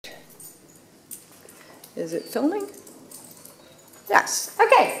Is it filming? Yes.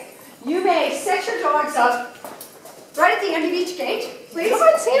 Okay. You may set your dogs up right at the end of each gate, please. Come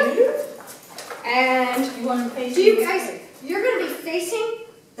on, Sam. And you want to face do you guys? You're going to be facing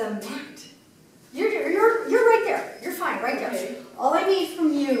the mat. You're right there. You're fine, right there. Okay. All I need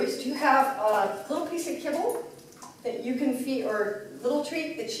from you is to have a little piece of kibble that you can feed, or little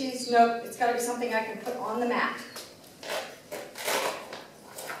treat that nope, it's got to be something I can put on the mat.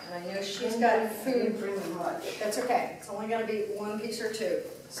 And I know she's got food. That's okay. It's only going to be one piece or two.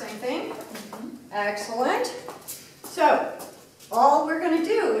 Same thing. Excellent. So, all we're going to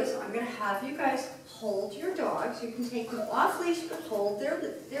do is I'm going to have you guys hold your dogs. You can take them off leash, but hold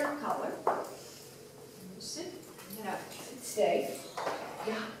their collar. Sit. Stay.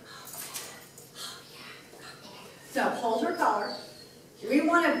 Yeah. So hold her collar. We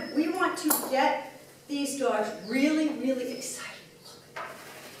want to get these dogs really, really excited.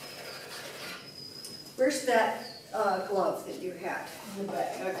 Where's that glove that you had? In the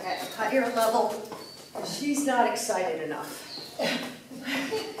back. Okay, cut your level. She's not excited enough.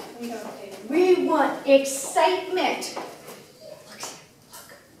 We want excitement. Look.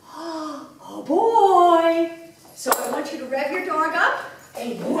 Oh boy. So I want you to rev your dog up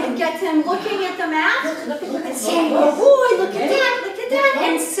and get them looking at the mat and saying, oh boy, look at that,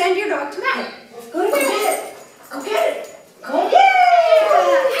 and send your dog to mat. Go to bed. Go get it. Go get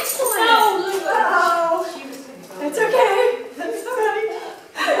it. Excellent. Uh-oh. That's okay. That's all right.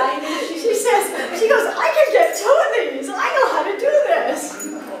 She goes, I can get two of these. I know how to do this.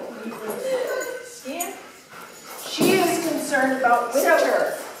 Yeah. She is concerned about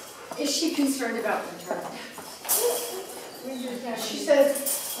winter. Is she concerned about winter? She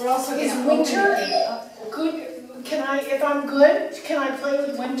says, We're also is gonna winter open good? Can I, if I'm good, can I play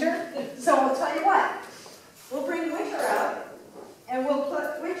with winter? So I'll tell you what. We'll bring Winter out, and we'll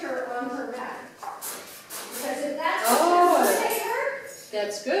put Winter on her mat. Because if that's her,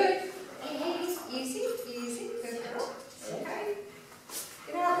 That's good. easy, good girl. Okay.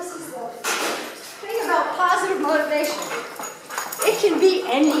 You know, this is the thing about positive motivation. It can be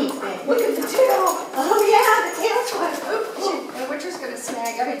anything. Look at the tail. Oh yeah, the tail's fun. And Winter's gonna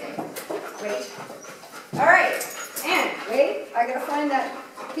snag everything. Wait. All right. And wait, I gotta find that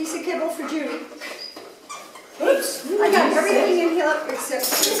piece of kibble for Judy. Oops. I got everything in here except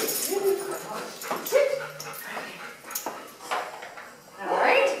Judy. Sit. All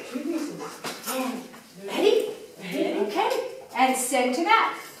right. And ready? Okay. And send to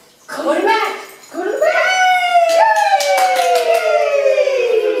that. Go to mat. Go to the mat.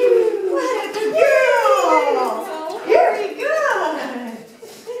 What a good girl! Very good!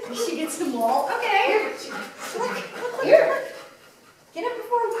 She gets the ball. Okay. Look. Here. Get up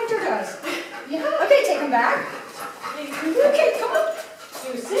before Winter does. Yeah. Okay, take them back. Okay, come on.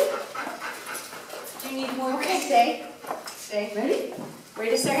 You sit. Do you need more? Okay, stay. Stay. Ready?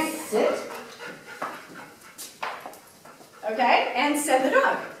 Wait a second. Sit. Okay, and send the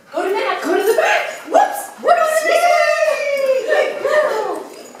dog. Go to mat. Go to the back. Whoops! We're going to the good girl!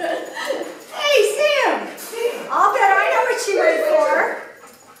 Hey, Sam! I'll bet I know what she went for.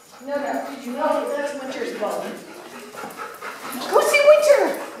 No. Did you know that's Winter's bone? Go see Winter!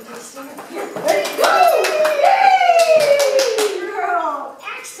 Here, ready, go! Yay! Girl,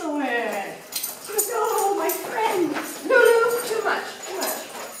 excellent! She goes, oh, my friend. No, too much.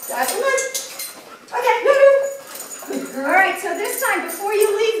 That's enough. Okay, no. All right, so this time, before you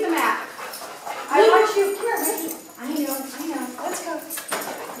leave the mat, I want you, here, ready? I know. Let's go.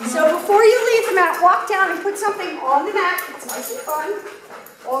 So before you leave the mat, walk down and put something on the mat. It's nice and fun.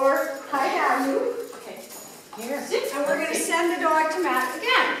 Or high value. Okay. Here. Sit. And we're going to send the dog to mat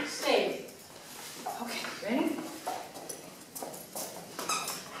again. Stay. Okay, ready?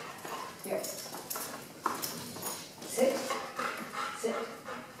 Here. Sit.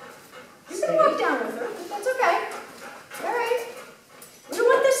 You can walk down with her, but that's okay. All right. We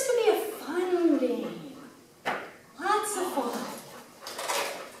want this to be a fun game. Lots of fun.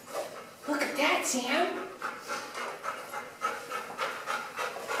 Look at that, Sam.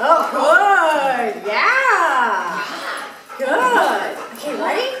 Oh, good. Yeah. Good. Okay,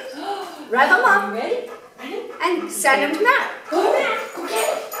 ready? Rev them up. Ready? And send them to mat. Go to